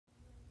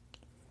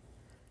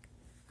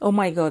Oh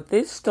my God,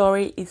 this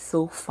story is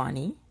so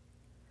funny.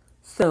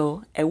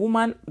 So, a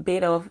woman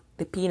bit off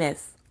the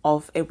penis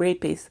of a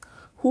rapist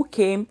who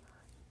came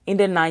in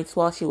the night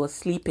while she was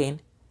sleeping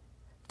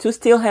to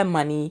steal her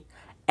money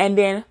and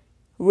then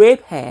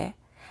rape her.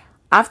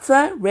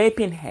 After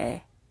raping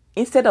her,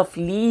 instead of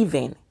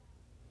leaving,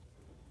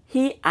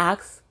 he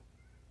asked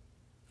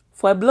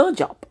for a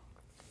blowjob.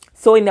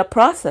 So, in the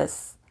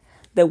process,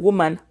 the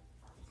woman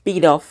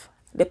bit off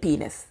the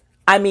penis.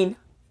 I mean,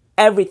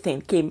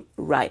 everything came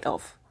right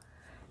off.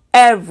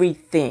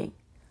 Everything.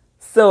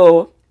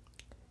 So,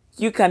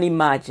 you can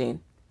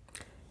imagine.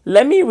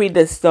 Let me read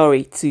the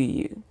story to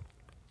you.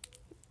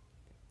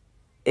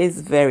 It's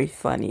very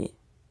funny.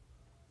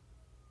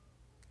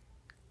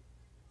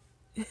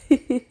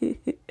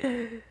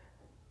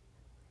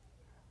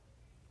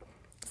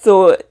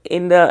 So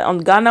on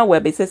Ghana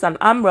Web, it says an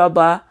armed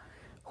robber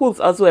who's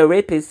also a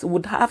rapist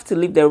would have to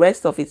live the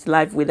rest of his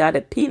life without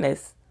a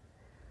penis.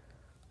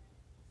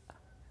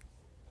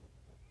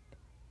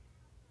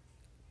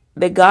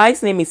 The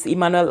guy's name is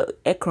Emmanuel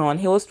Ekron.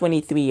 He was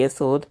 23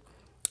 years old.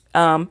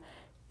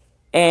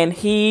 And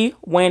he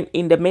went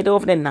in the middle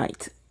of the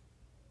night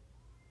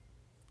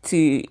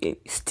to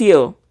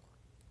steal.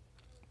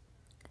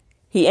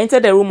 He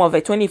entered the room of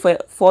a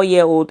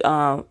 24-year-old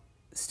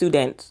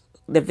student,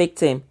 the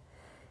victim,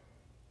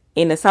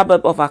 in a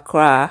suburb of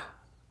Accra.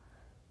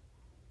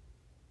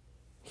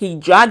 He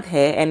dragged her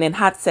and then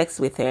had sex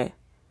with her.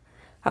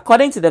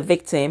 According to the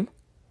victim,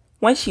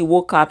 when she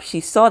woke up, she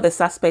saw the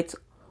suspect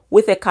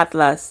with a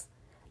cutlass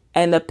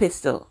and a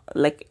pistol,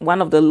 like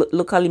one of the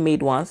locally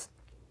made ones.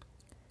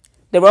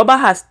 The robber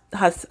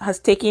has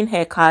taken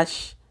her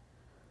cash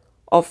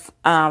of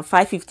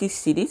 550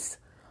 cedis.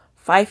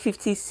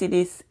 550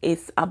 cedis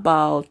is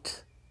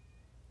about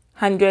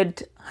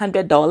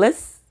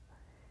 $100.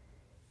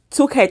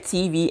 Took her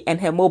TV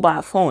and her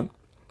mobile phone.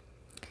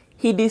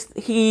 He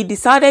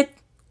decided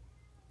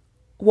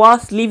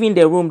whilst leaving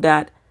the room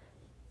that,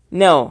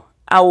 no,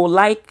 I would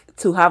like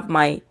to have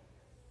my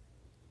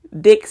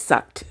dick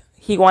sucked.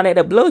 He wanted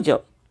a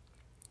blowjob.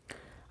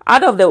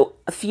 Out of the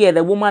fear,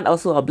 the woman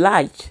also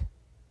obliged.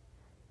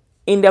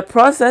 In the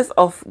process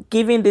of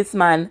giving this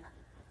man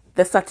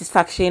the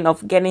satisfaction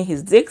of getting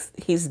his dick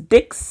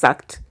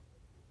sucked,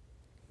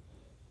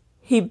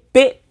 she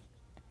bit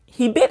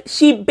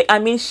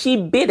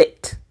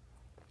it.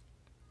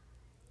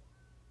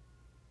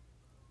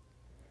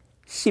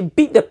 She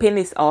beat the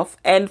penis off,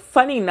 and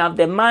funny enough,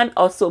 the man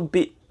also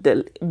beat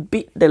the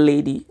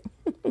lady.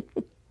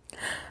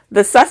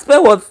 The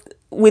suspect was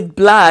with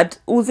blood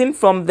oozing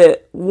from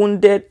the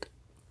wounded.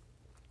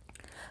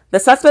 The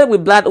suspect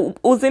with blood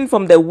oozing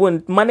from the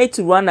wound managed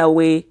to run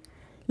away,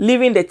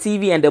 leaving the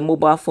TV and the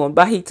mobile phone,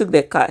 but he took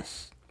the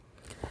cash.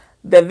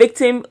 The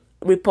victim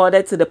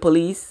reported to the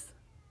police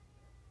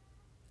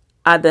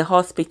at the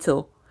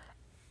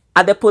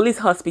police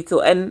hospital,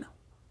 and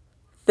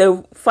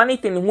the funny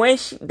thing, when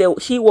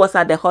she was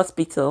at the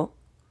hospital,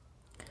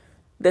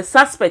 the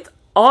suspect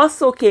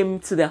also came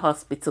to the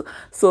hospital.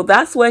 So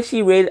that's where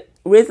she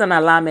raised an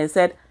alarm and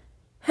said,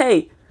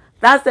 hey,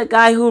 that's the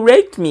guy who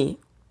raped me.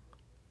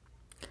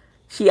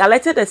 She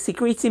alerted a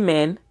security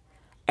man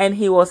and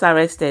he was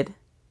arrested.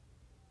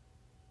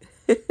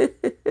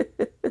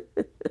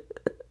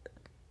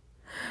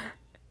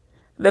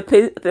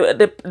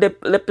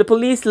 The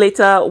police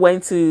later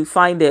went to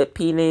find the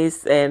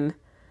penis, and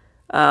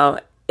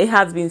it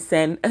has been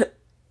sent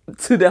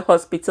to the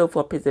hospital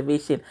for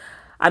preservation.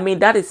 I mean,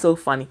 that is so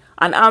funny.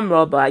 An armed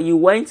robber, you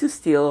went to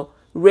steal,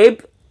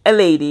 rape a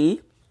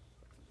lady,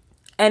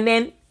 and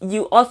then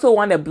you also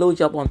want a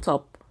blowjob on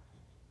top.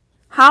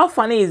 How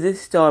funny is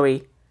this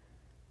story?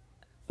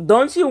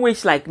 Don't you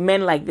wish like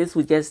men like this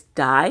would just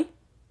die?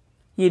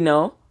 You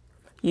know,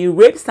 you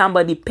raped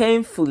somebody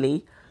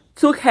painfully,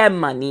 took her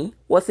money,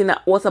 was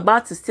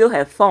about to steal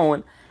her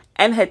phone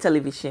and her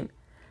television.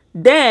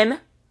 Then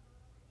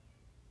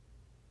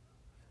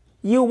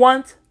you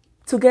want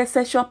to get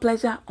sexual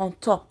pleasure on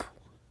top.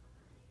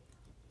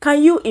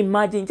 Can you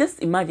imagine?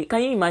 Just imagine.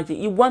 Can you imagine?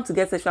 You want to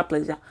get sexual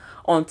pleasure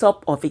on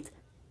top of it.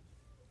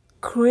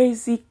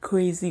 Crazy,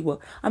 crazy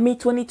world. I mean,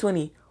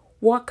 2020.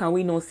 What can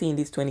we not see in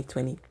this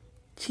 2020?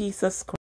 Jesus Christ.